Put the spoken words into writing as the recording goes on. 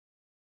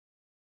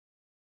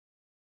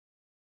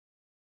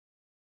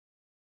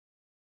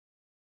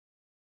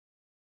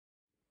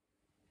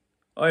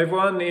Hi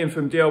everyone, Ian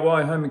from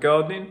DIY Home and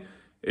Gardening.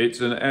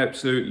 It's an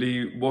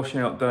absolutely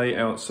washout day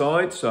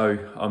outside, so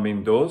I'm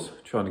indoors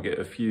trying to get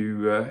a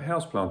few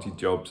house planting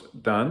jobs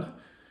done,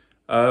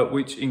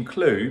 which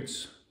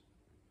includes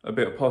a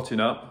bit of potting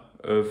up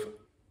of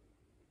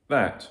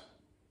that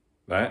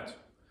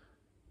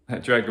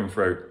dragon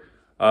fruit.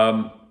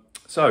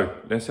 So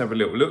let's have a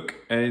little look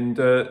and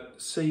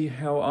see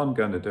how I'm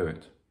going to do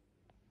it.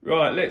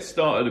 Right, let's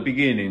start at the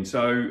beginning.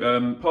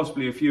 So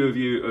possibly a few of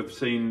you have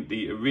seen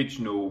the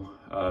original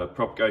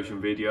propagation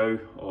video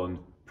on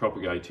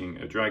propagating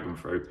a dragon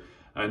fruit,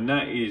 and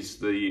that is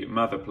the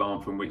mother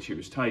plant from which it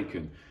was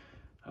taken.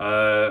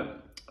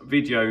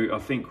 Video I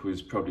think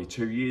was probably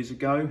 2 years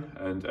ago,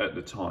 and at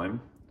the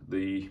time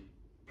the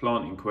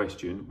plant in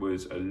question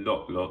was a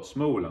lot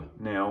smaller.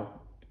 Now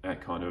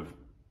that kind of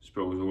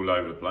sprawls all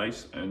over the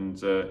place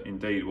and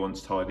indeed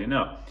wants tidying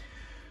up.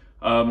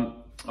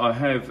 I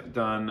have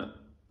done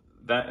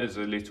that as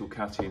a little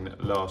cutting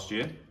last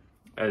year,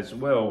 as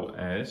well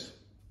as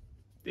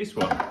this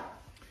one.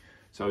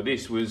 So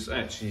this was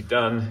actually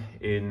done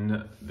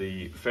in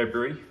the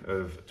February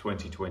of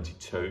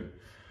 2022,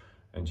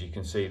 and you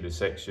can see the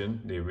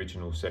section, the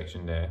original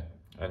section there,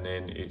 and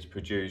then it's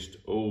produced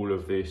all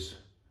of this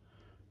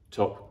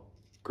top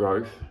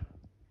growth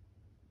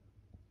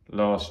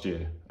last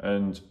year.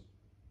 And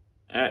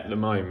at the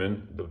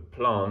moment the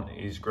plant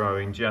is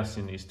growing just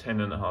in this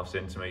 10.5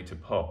 centimetre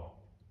pot,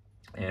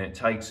 and it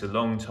takes a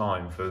long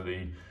time for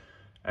the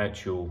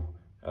actual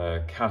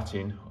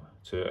cutting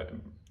to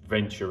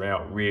venture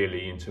out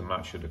really into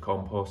much of the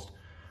compost.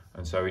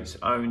 And so it's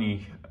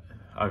only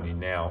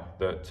now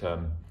that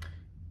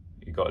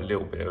you've got a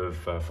little bit of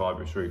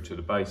fibrous root to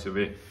the base of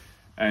it.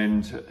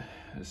 And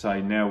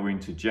say now we're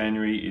into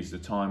January is the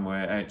time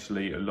where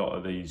actually a lot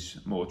of these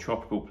more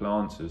tropical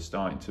plants are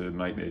starting to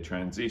make their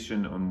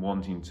transition and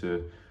wanting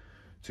to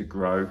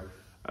grow.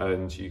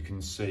 And you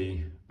can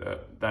see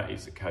that that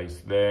is the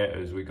case there,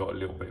 as we got a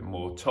little bit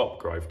more top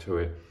growth to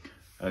it.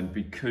 And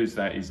because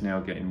that is now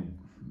getting,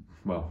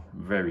 well,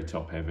 very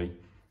top heavy,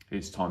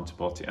 it's time to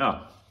pot it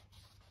up.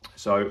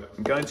 So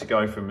I'm going to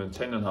go from a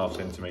 10.5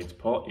 centimetre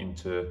pot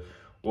into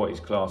what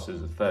is classed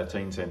as a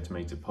 13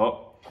 centimetre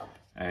pot,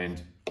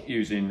 and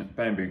using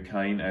bamboo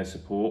cane as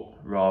support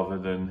rather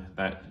than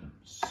that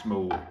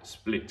small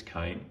split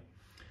cane.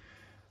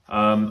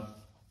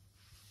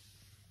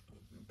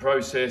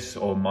 Process,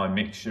 or my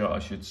mixture I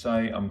should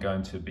say, I'm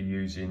going to be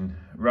using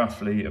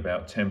roughly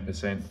about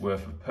 10%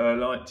 worth of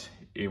perlite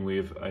in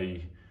with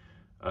a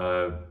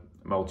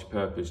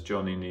multi-purpose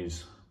John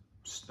Innes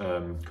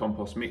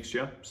compost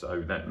mixture.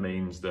 So that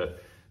means that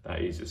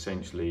is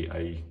essentially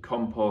a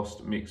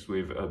compost mixed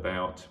with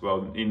about,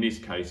 well, in this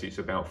case it's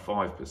about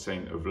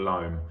 5% of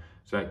loam,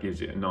 so that gives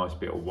it a nice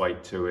bit of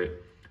weight to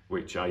it,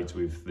 which aids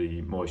with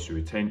the moisture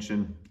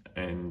retention.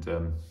 And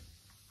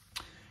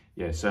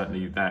yeah,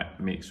 certainly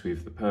that mixed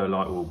with the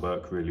perlite will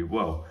work really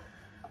well.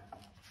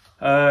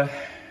 I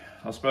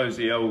suppose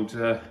the old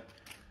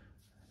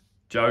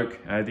joke,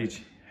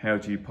 adage, how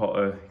do you pot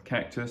a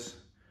cactus?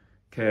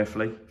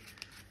 Carefully.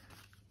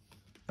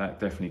 That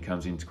definitely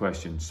comes into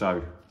question.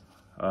 So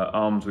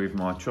armed with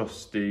my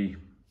trusty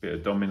bit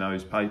of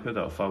Domino's paper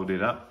that I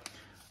folded up,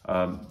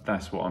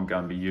 that's what I'm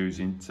going to be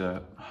using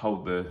to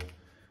hold the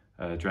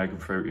dragon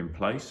fruit in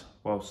place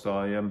whilst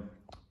I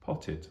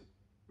pot it.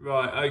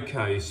 Right,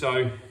 okay,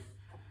 so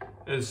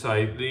as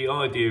I say, the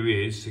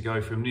idea is to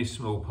go from this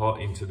small pot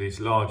into this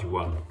larger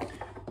one.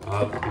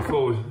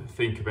 Before we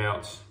think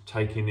about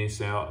taking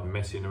this out and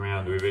messing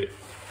around with it,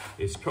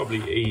 it's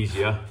probably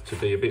easier to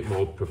be a bit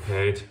more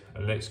prepared,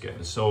 and let's get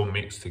the soil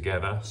mixed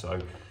together. So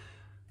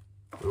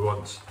we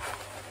want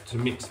to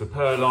mix the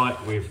perlite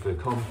with the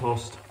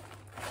compost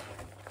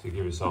to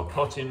give us our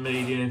potting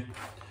medium.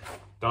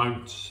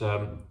 Don't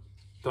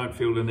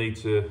feel the need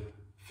to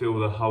fill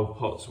the whole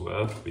pot's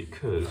worth,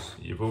 because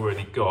you've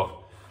already got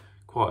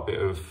quite a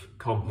bit of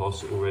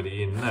compost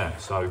already in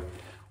that. So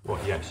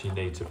what you actually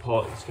need to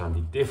pot is going to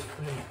be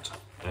different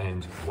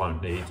and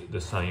won't need the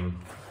same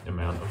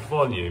amount of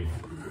volume.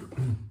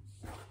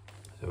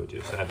 So we'll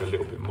just add a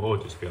little bit more,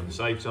 just to be on the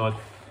safe side.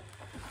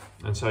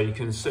 And so you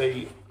can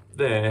see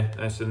there,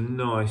 that's a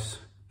nice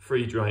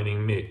free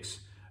draining mix.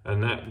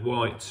 And that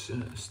white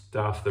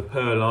stuff, the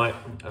perlite,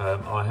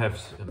 I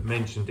have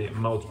mentioned it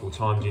multiple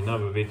times in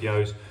other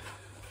videos.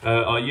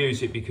 I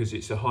use it because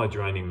it's a high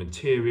draining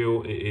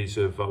material. It is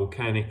a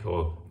volcanic,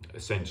 or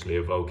essentially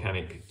a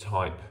volcanic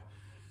type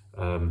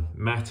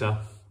matter.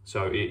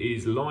 So it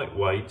is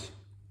lightweight,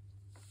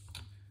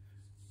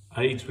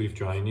 aids with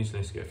drainage.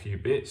 Let's get a few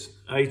bits.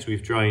 Aids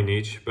with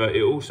drainage, but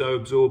it also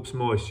absorbs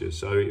moisture.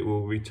 So it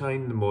will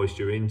retain the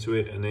moisture into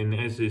it, and then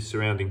as the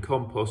surrounding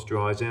compost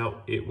dries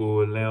out, it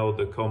will allow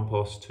the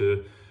compost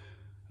to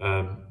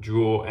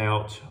draw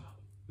out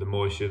the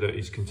moisture that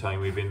is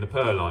contained within the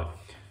perlite.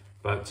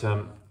 But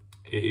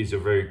it is a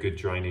very good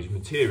drainage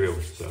material,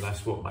 so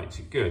that's what makes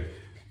it good.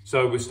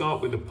 So we'll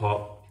start with the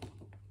pot.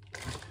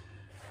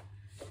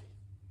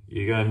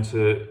 You're going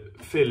to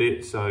fill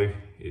it so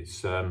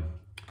it's going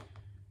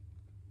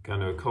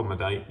to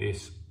accommodate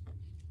this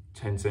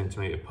 10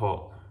 centimetre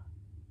pot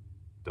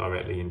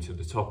directly into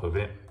the top of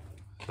it.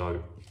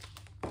 So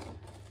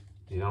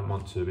you don't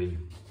want to be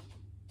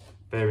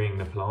burying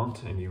the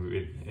plant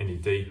any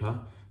deeper.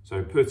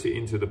 So put it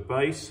into the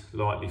base,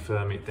 lightly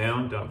firm it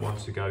down. Don't want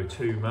to go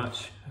too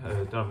much.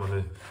 Don't want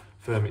to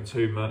firm it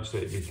too much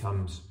that it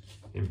becomes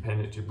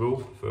impenetrable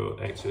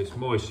for excess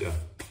moisture.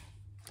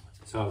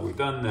 So we've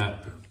done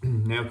that.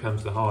 Now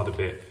comes the harder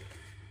bit.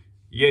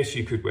 Yes,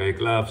 you could wear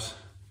gloves.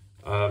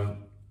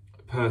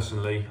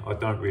 Personally, I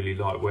don't really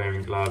like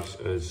wearing gloves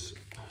as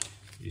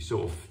you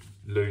sort of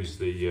lose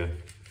the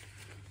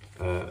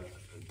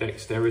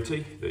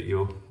dexterity that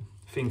your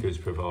fingers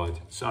provide.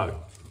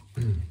 So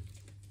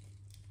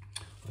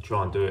I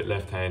try and do it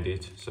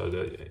left-handed so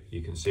that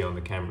you can see on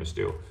the camera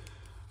still.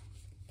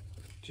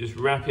 Just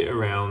wrap it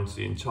around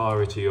the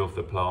entirety of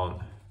the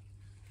plant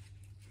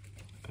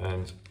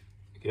and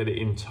get it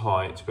in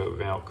tight but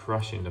without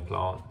crushing the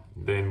plant.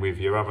 Then with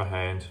your other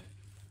hand,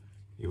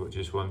 you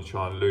just want to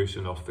try and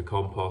loosen off the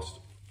compost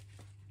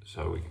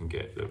so we can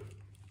get the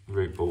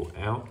root ball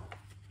out.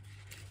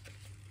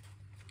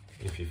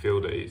 If you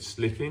feel that it's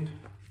slipping,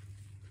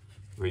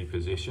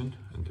 reposition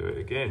and do it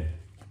again.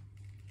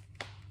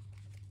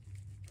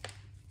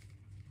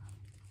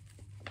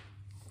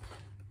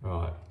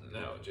 Right,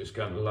 now I'm just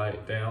going to lay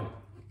it down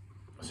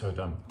so I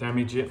don't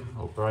damage it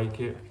or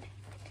break it,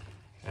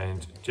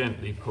 and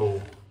gently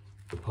pull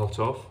the pot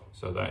off.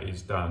 So that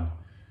is done.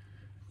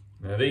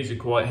 Now these are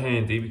quite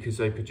handy because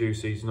they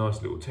produce these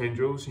nice little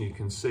tendrils, and you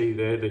can see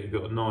there that you've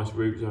got a nice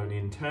root zone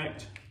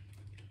intact.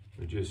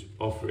 We just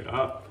offer it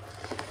up,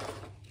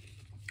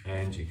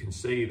 and you can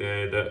see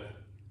there that,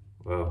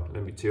 well,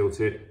 let me tilt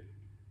it,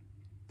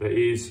 there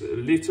is a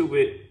little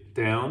bit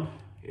down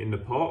in the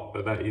pot,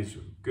 but that is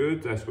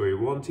good. That's where we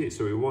want it.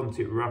 So we want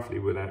it roughly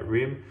with that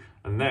rim,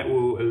 and that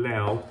will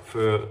allow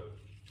for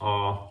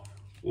our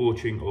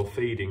watering or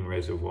feeding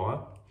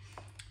reservoir.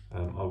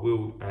 I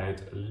will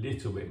add a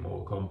little bit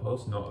more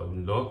compost, not a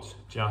lot,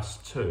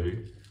 just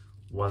to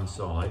one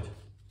side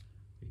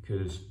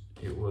because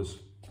it was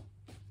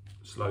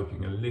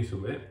sloping a little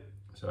bit.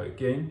 So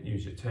again,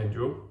 use your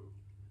tendril,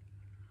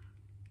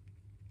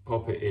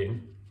 pop it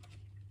in,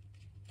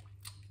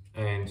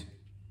 and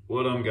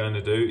what I'm going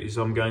to do is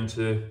I'm going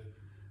to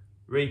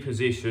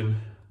reposition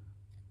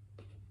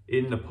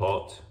in the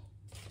pot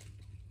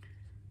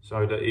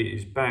so that it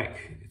is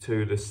back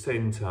to the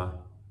center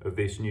of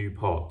this new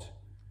pot.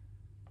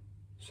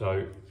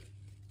 So,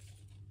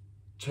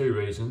 two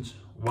reasons.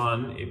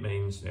 One, it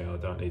means, I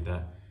don't need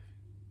that.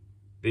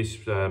 This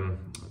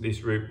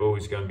root ball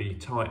is going to be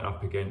tight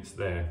up against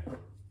there,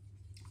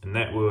 and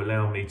that will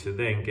allow me to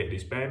then get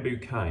this bamboo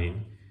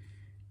cane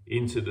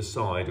into the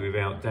side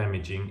without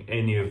damaging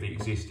any of the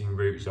existing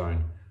root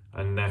zone,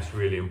 and that's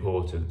really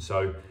important.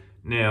 So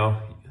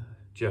now,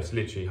 just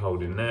literally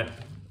holding that,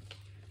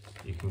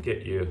 you can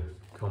get your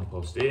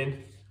compost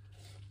in.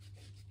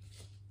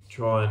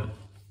 Try and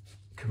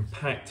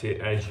compact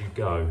it as you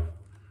go,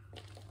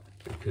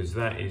 because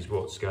that is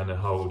what's going to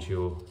hold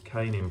your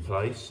cane in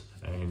place,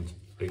 and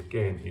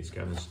again it's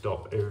going to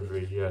stop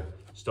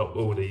stop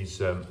all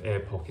these air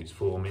pockets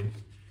forming,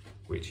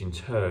 which in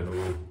turn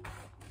will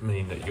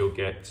mean that you'll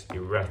get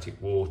erratic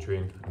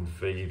watering and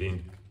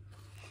feeding,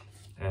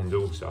 and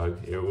also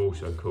it will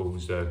also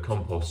cause a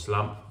compost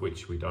slump,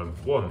 which we don't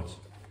want.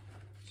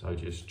 So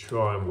just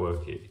try and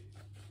work it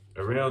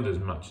around as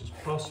much as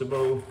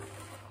possible.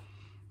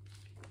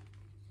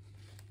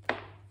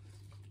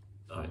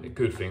 The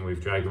good thing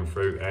with dragon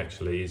fruit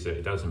actually is that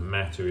it doesn't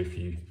matter if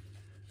you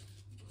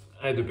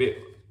add a bit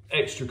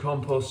extra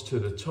compost to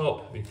the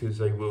top, because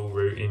they will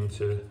root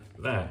into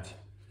that.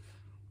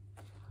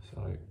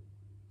 So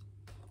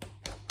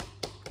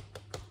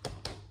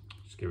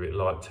just give it a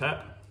light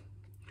tap.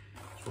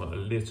 Just want a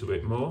little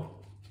bit more,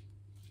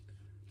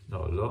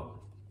 not a lot.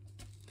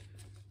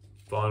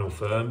 Final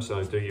firm,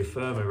 so do your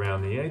firm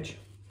around the edge,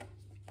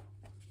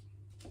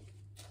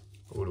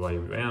 all the way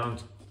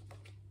around.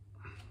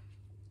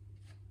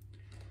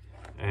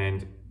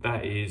 And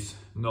that is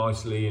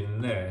nicely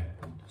in there.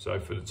 So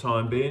for the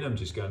time being, I'm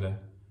just going to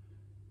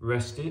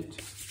rest it.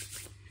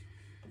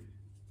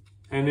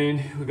 And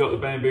then we've got the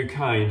bamboo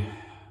cane.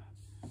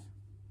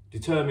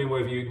 Determine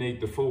whether you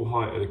need the full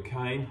height of the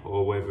cane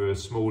or whether a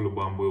smaller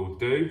one will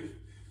do.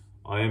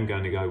 I am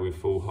going to go with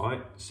full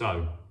height.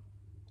 So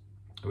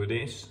with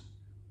this,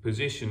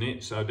 position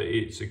it so that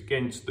it's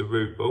against the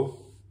root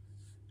ball,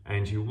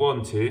 and you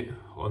want it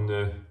on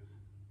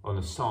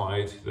the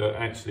side that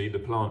actually the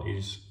plant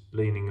is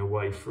leaning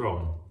away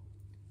from.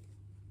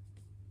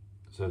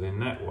 So then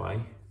that way,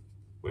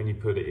 when you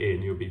put it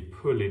in, you'll be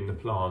pulling the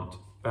plant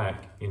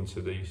back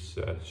into this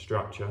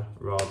structure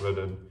rather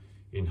than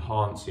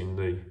enhancing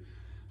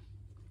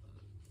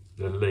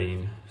the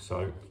lean.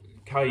 So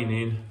cane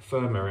in,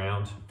 firm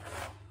around.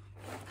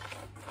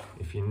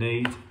 If you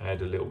need,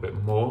 add a little bit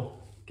more,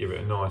 give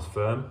it a nice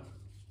firm.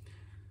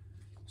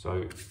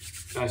 So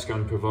that's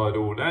going to provide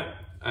all that.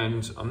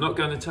 And I'm not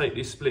going to take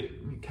this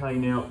split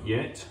cane out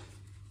yet,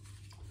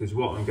 because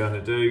what I'm going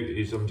to do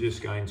is I'm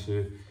just going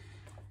to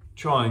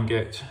try and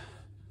get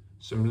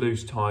some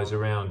loose ties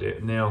around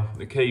it. Now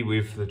the key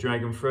with the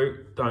dragon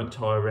fruit, don't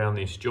tie around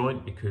this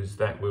joint because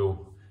that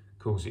will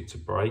cause it to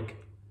break.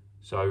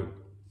 So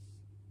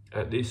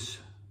at this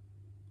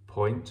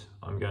point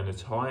I'm going to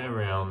tie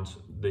around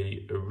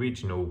the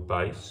original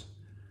base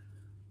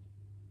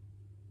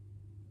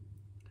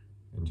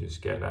and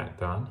just get that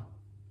done.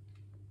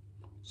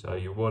 So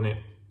you want it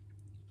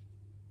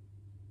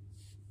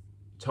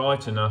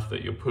tight enough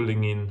that you're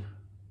pulling in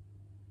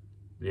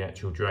the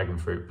actual dragon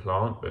fruit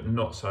plant, but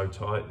not so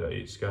tight that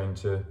it's going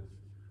to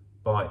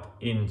bite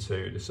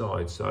into the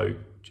side. So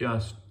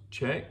just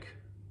check.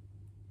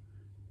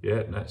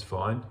 Yeah, that's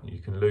fine. You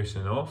can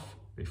loosen off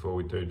before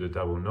we do the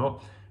double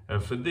knot.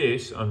 And for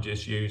this, I'm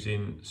just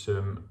using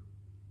some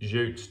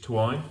jute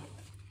twine.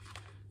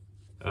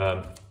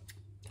 I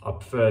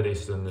prefer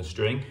this than the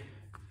string.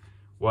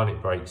 One,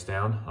 it breaks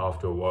down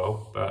after a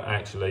while, but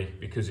actually,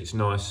 because it's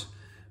nice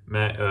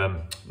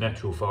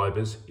natural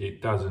fibres,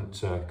 it doesn't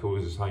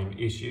cause the same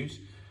issues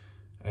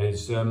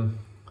as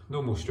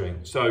normal string.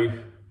 So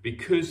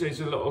because there's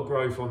a lot of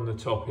growth on the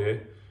top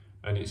here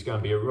and it's going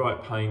to be a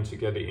right pain to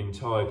get it in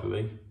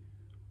tidily,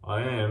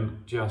 I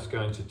am just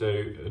going to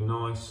do a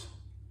nice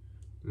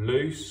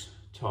loose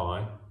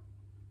tie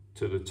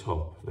to the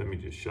top. Let me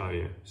just show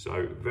you.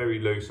 So very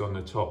loose on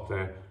the top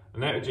there,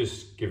 and that will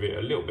just give it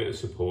a little bit of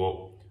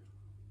support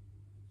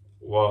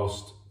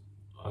whilst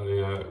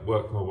I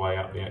work my way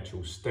up the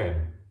actual stem.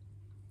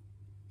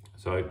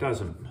 So it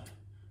doesn't,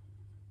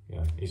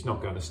 it's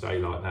not going to stay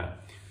like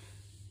that.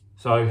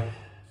 So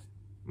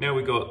now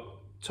we've got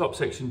top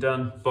section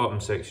done, bottom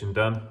section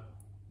done.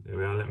 There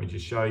we are, let me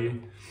just show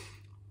you.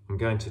 I'm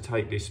going to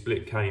take this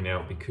split cane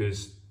out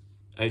because,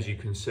 as you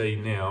can see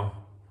now,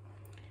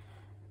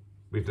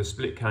 with the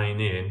split cane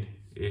in,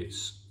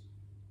 it's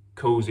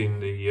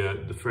causing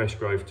the fresh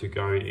growth to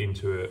go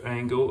into an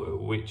angle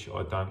which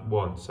I don't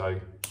want. So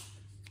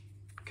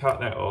cut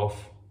that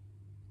off,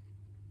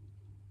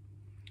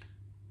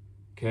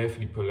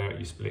 carefully pull out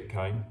your split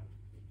cane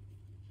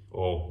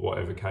or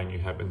whatever cane you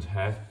happen to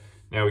have.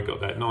 Now we've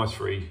got that nice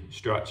free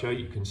structure,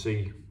 you can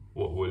see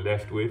what we're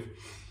left with.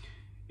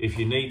 If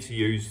you need to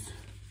use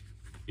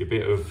your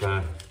bit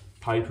of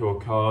paper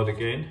or card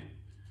again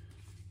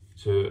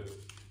to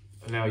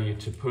allow you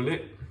to pull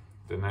it,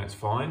 then that's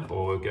fine,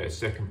 or get a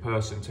second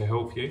person to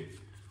help you,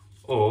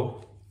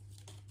 or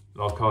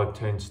like I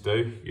tend to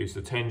do, use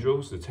the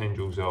tendrils. The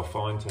tendrils are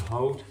fine to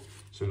hold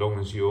so long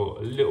as you're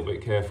a little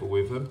bit careful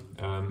with them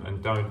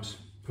and don't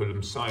pull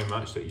them so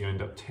much that you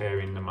end up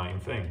tearing the main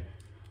thing.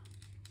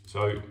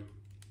 So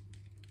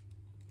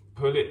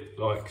pull it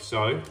like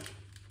so,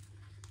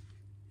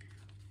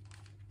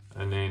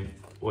 and then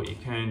what you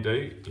can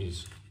do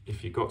is,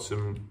 if you've got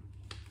some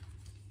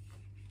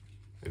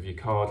of your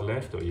card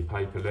left or your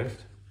paper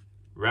left,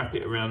 wrap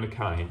it around the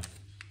cane,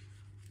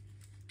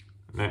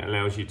 and that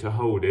allows you to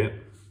hold it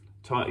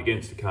tight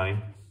against the cane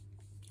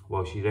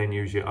whilst you then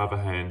use your other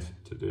hand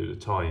to do the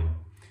tying.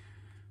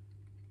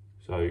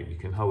 So you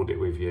can hold it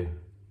with your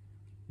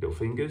little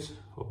fingers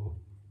or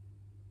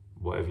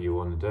whatever you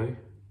want to do.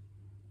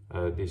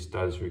 This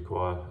does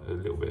require a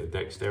little bit of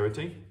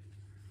dexterity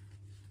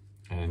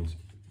and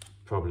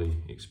probably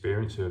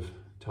experience of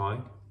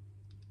tying.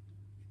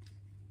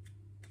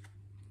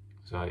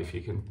 So if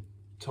you can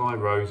tie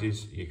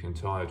roses, you can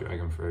tie a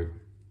dragon fruit.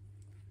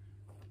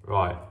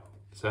 Right,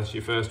 so that's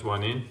your first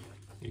one in.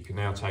 You can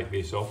now take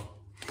this off.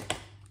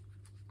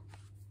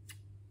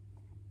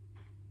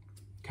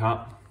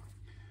 Cut.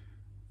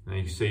 And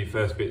you can see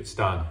first bit's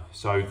done.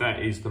 So that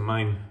is the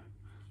main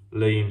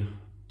lean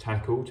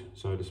tackled,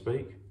 so to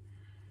speak.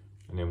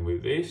 And then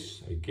with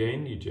this,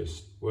 again, you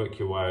just work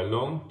your way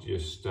along,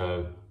 just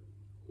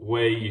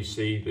where you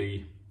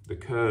see the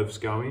curves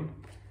going.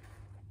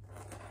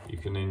 You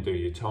can then do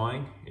your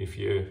tying. If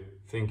you're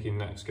thinking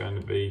that's going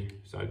to be,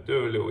 so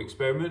do a little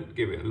experiment,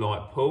 give it a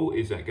light pull.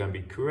 Is that going to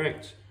be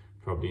correct?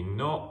 Probably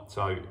not.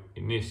 So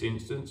in this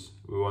instance,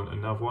 we want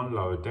another one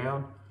lower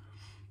down.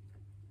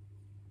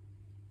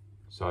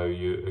 So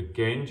you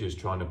again just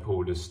trying to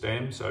pull the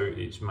stem so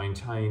it's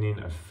maintaining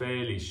a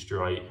fairly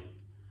straight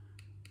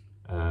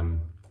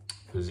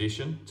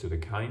position to the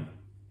cane.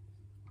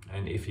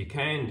 And if you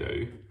can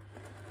do,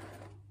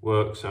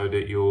 work so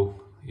that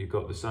you've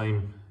got the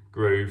same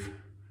groove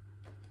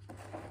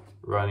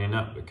running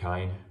up the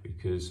cane,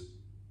 because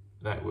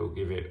that will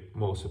give it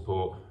more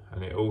support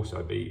and it'll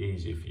also be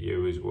easy for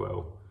you as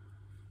well.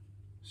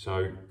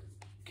 So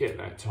get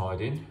that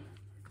tied in.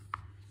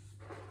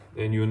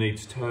 Then you'll need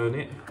to turn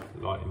it,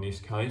 like in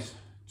this case,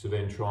 to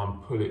then try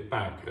and pull it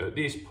back. At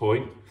this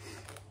point,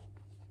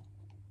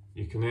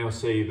 you can now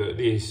see that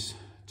this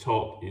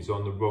top is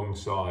on the wrong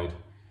side.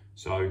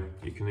 So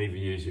you can either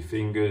use your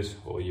fingers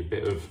or your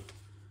bit of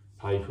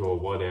paper or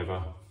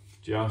whatever,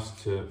 just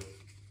to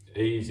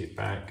ease it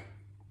back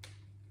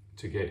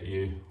to get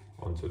you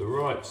onto the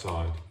right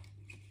side,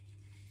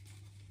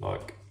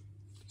 like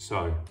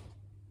so.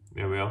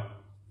 There we are.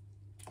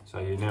 So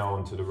you're now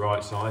onto the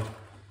right side,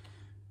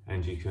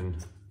 and you can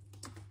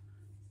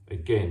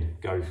again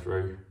go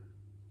through,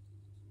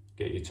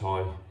 get your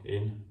tie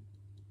in,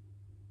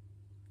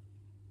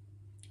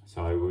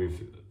 So with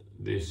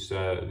this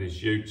this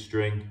jute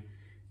string,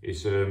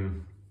 it's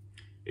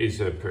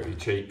a pretty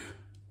cheap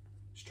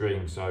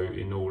string, so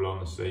in all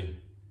honesty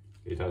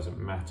it doesn't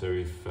matter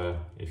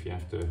if you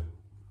have to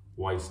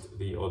waste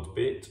the odd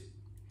bit.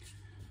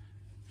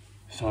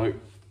 So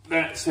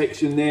that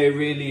section there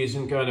really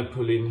isn't going to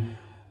pull in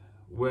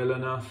well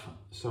enough,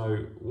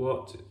 so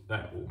what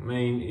that will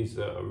mean is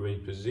that a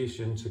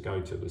reposition to go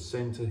to the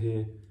center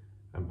here,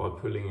 and by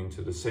pulling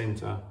into the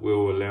center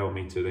will allow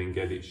me to then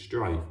get it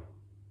straight.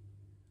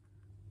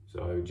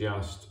 So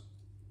just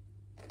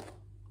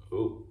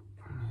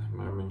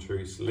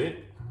momentary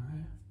slip.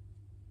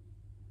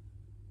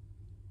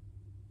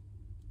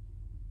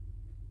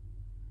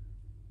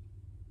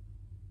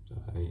 So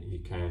you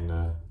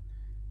can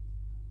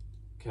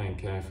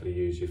carefully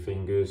use your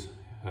fingers.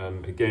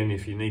 Again,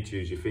 if you need to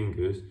use your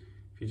fingers,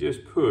 if you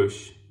just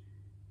push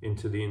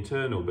into the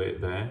internal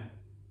bit there,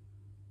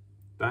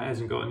 that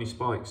hasn't got any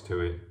spikes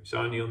to it. It's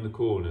only on the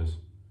corners.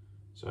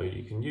 So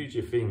you can use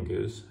your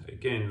fingers.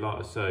 Again, like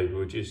I say,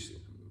 we're just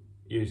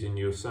using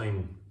your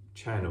same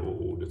channel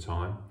all the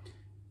time.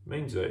 It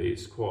means that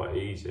it's quite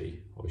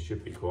easy, or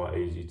should be quite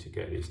easy, to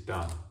get this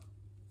done.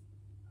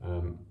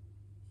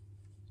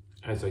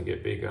 As they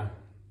get bigger,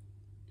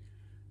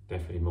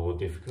 definitely more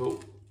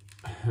difficult.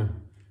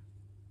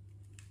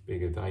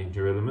 Bigger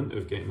danger element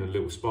of getting the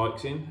little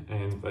spikes in,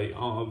 and they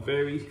are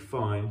very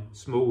fine,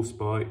 small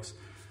spikes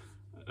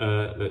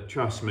that,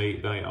 trust me,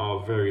 they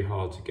are very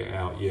hard to get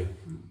out your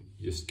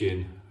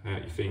skin,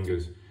 out your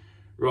fingers.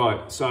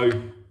 Right, so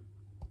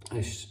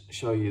let's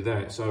show you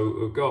that. So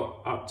we've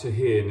got up to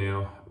here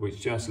now,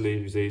 which just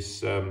leaves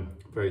this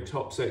very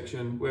top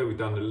section where we've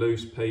done the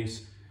loose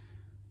piece.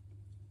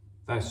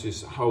 That's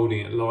just holding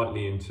it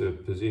lightly into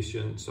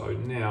position. So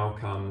now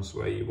comes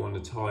where you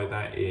want to tie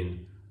that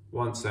in.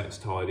 Once that's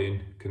tied in,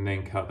 you can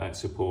then cut that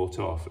support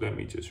off. Let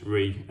me just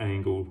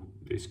re-angle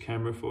this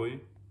camera for you.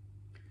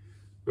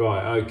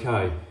 Right,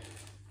 okay.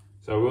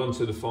 So we're on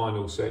to the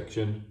final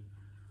section.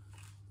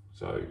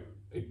 So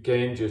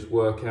again, just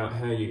work out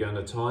how you're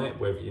going to tie it,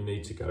 whether you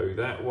need to go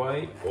that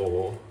way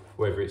or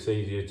whether it's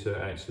easier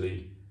to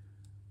actually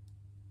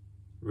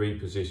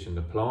reposition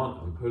the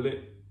plant and pull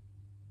it.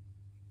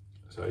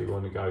 So you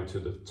want to go to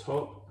the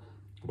top,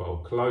 well,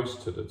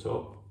 close to the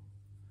top,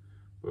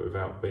 but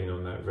without being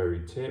on that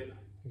very tip.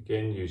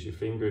 Again, use your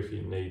finger if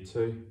you need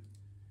to,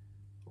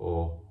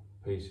 or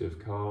piece of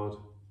card.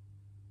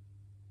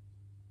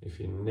 If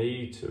you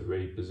need to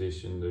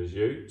reposition the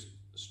jute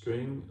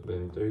string,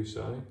 then do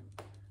so.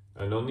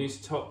 And on this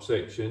top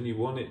section, you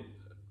want it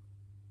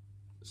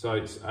so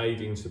it's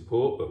aiding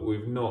support, but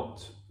we've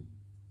not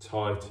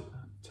tight,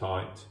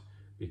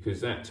 because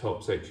that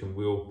top section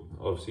will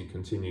obviously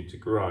continue to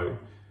grow.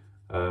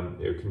 It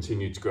will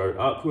continue to grow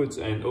upwards,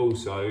 and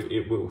also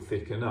it will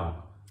thicken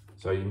up.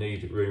 So you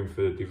need room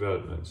for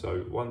development.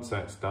 So once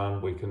that's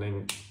done, we can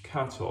then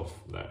cut off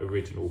that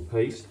original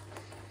piece.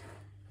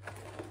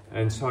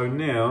 And so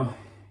now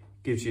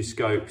gives you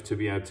scope to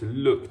be able to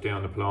look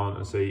down the plant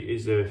and see,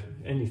 is there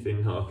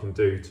anything I can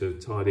do to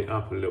tidy it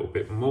up a little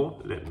bit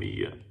more? Let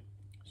me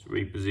just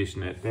reposition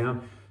that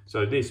down.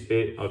 So this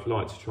bit, I'd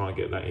like to try and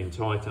get that in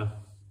tighter.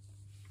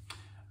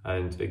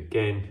 And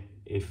again,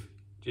 if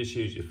just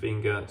use your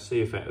finger, see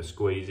if that'll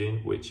squeeze in,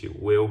 which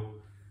it will.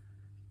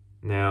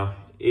 Now,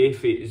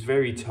 if it is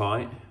very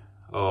tight,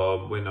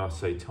 when I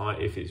say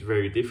tight, if it's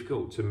very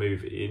difficult to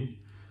move it in,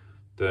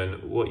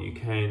 then what you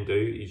can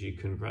do is you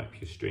can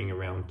wrap your string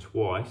around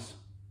twice,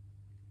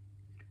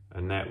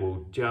 and that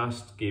will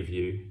just give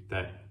you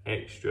that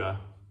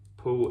extra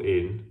pull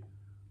in,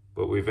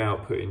 but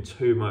without putting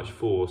too much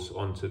force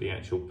onto the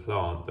actual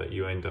plant that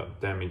you end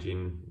up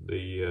damaging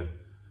the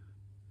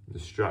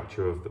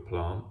structure of the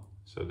plant.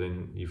 So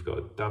then you've got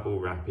a double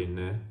wrap in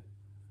there,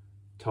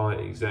 tie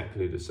it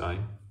exactly the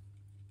same.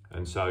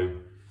 And so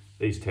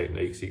these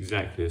techniques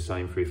exactly the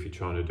same for if you're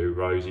trying to do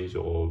roses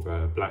or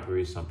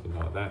blackberries, something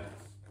like that.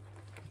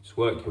 Just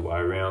work your way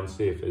around,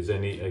 see if there's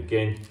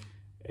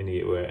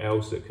anywhere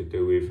else that could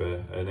do with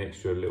an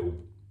extra little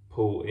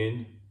pull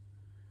in.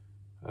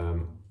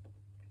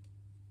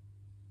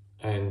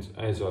 And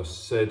as I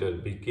said at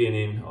the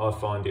beginning, I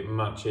find it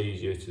much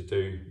easier to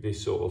do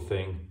this sort of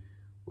thing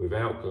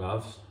without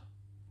gloves,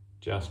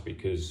 just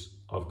because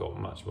I've got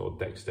much more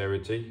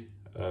dexterity.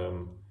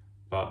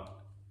 But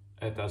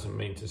that doesn't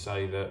mean to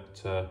say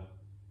that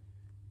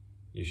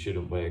you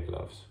shouldn't wear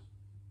gloves.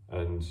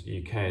 And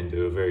you can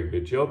do a very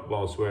good job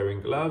whilst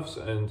wearing gloves,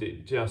 and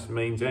it just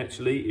means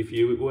actually if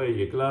you wear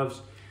your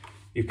gloves,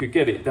 you could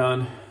get it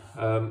done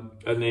and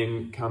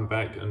then come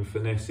back and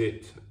finesse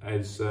it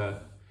as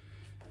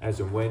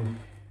and when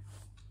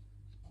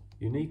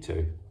you need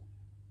to.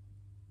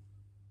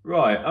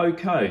 Right,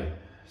 okay,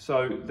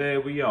 so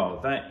there we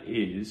are. That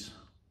is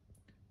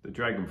the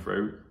dragon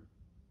fruit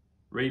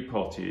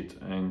repotted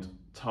and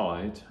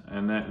tied,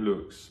 and that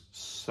looks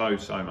so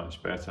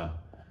much better.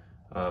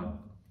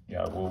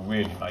 Yeah, it will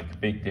really make a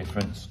big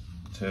difference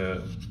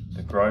to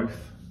the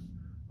growth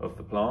of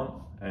the plant,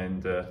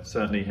 and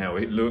certainly how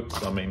it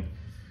looks. I mean,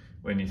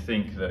 when you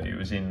think that it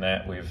was in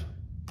that with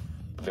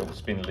little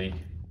spindly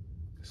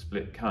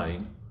split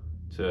cane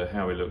to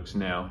how it looks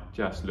now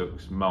just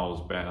looks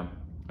miles better,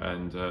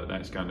 and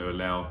that's going to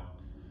allow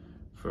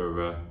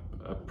for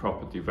a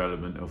proper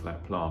development of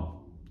that plant.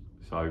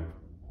 So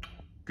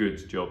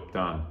good job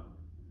done.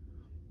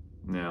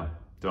 Now,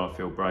 do I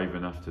feel brave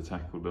enough to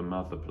tackle the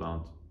mother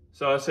plant?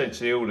 So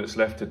essentially all that's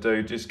left to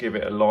do, just give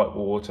it a light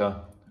water,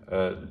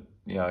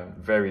 you know,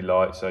 very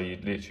light, so you're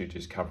literally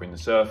just covering the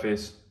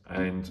surface,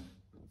 and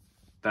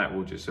that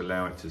will just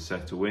allow it to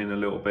settle in a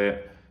little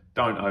bit.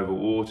 Don't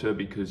overwater,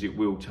 because it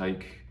will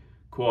take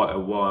quite a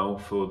while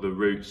for the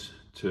roots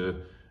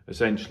to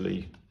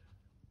essentially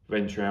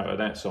venture out of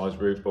that size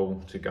root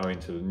ball to go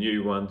into the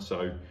new one.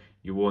 So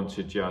you want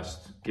to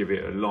just give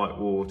it a light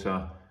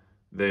water,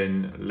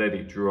 then let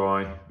it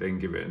dry, then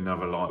give it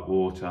another light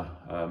water.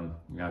 You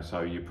know,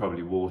 so you're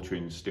probably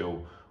watering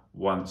still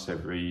once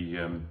every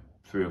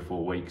 3 or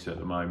 4 weeks at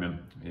the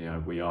moment. You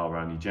know, we are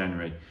only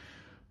January,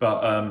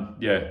 but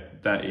yeah,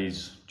 that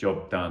is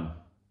job done.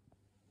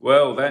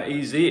 Well, that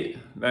is it.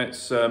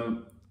 That's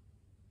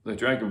the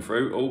dragon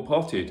fruit all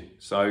potted.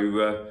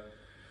 So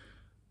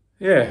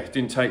yeah, it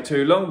didn't take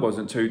too long,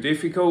 wasn't too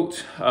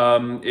difficult.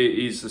 It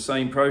is the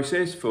same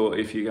process for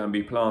if you're going to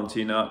be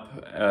planting up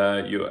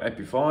your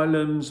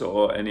epiphyllums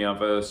or any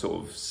other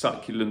sort of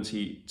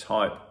succulent-y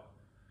type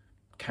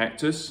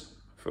cactus,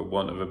 for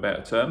want of a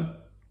better term.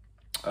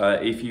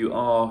 If you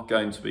are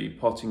going to be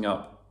potting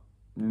up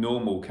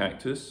normal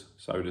cactus,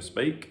 so to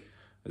speak,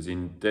 as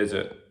in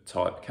desert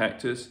type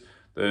cactus,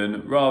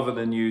 then rather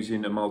than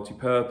using a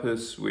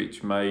multi-purpose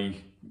which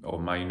may or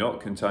may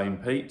not contain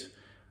peat,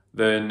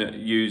 then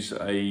use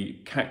a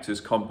cactus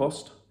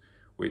compost,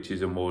 which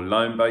is a more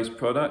loam-based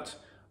product.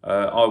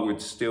 I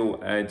would still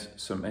add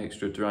some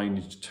extra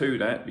drainage to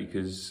that,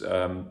 because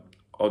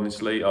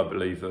honestly, I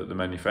believe that the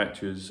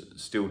manufacturers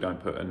still don't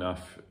put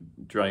enough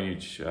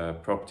drainage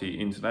property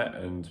into that,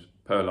 and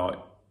perlite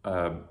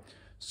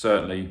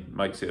certainly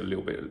makes it a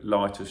little bit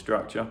lighter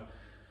structure,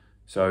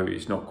 so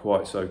it's not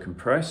quite so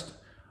compressed.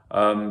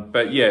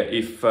 But yeah,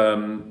 if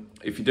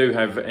you do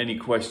have any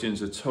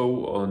questions at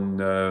all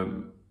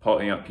on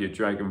potting up your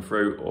dragon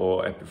fruit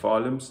or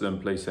epiphyllums, then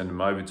please send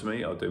them over to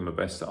me. I'll do my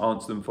best to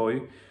answer them for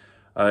you.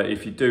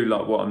 If you do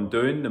like what I'm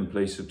doing, then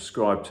please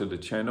subscribe to the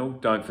channel.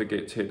 Don't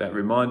forget to hit that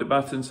reminder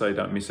button so you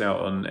don't miss out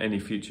on any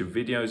future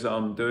videos that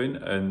I'm doing.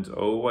 And I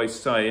always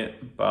say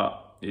it,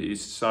 but it is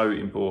so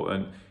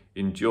important.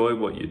 Enjoy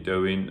what you're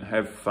doing,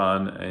 have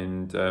fun,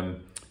 and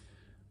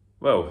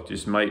well,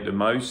 just make the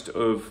most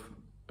of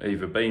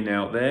either being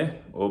out there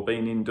or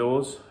being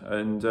indoors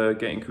and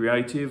getting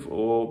creative,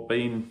 or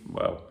being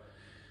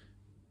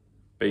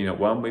at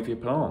one with your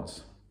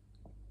plants.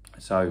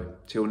 So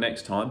till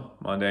next time,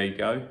 there you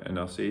go, and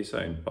I'll see you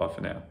soon. Bye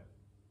for now.